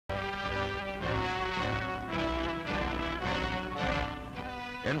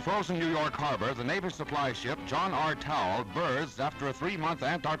In frozen New York Harbor, the Navy supply ship John R. Towle berths after a 3-month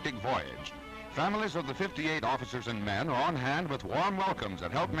Antarctic voyage. Families of the 58 officers and men are on hand with warm welcomes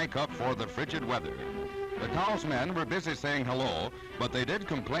that help make up for the frigid weather. The Towle's men were busy saying hello, but they did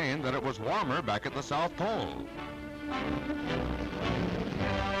complain that it was warmer back at the South Pole.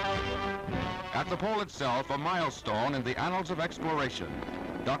 At the pole itself, a milestone in the annals of exploration.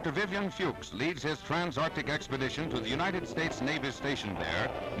 Dr. Vivian Fuchs leads his trans-Arctic expedition to the United States Navy station there,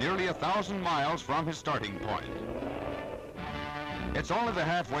 nearly 1,000 miles from his starting point. It's only the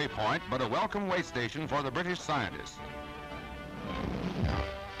halfway point, but a welcome way station for the British scientists.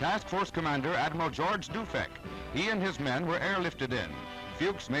 Task Force Commander Admiral George Dufek. He and his men were airlifted in.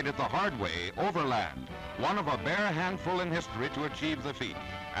 Fuchs made it the hard way, overland, one of a bare handful in history to achieve the feat,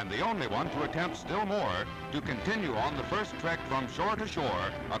 and the only one to attempt still more to continue on the first trek from shore to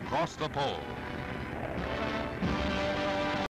shore across the pole.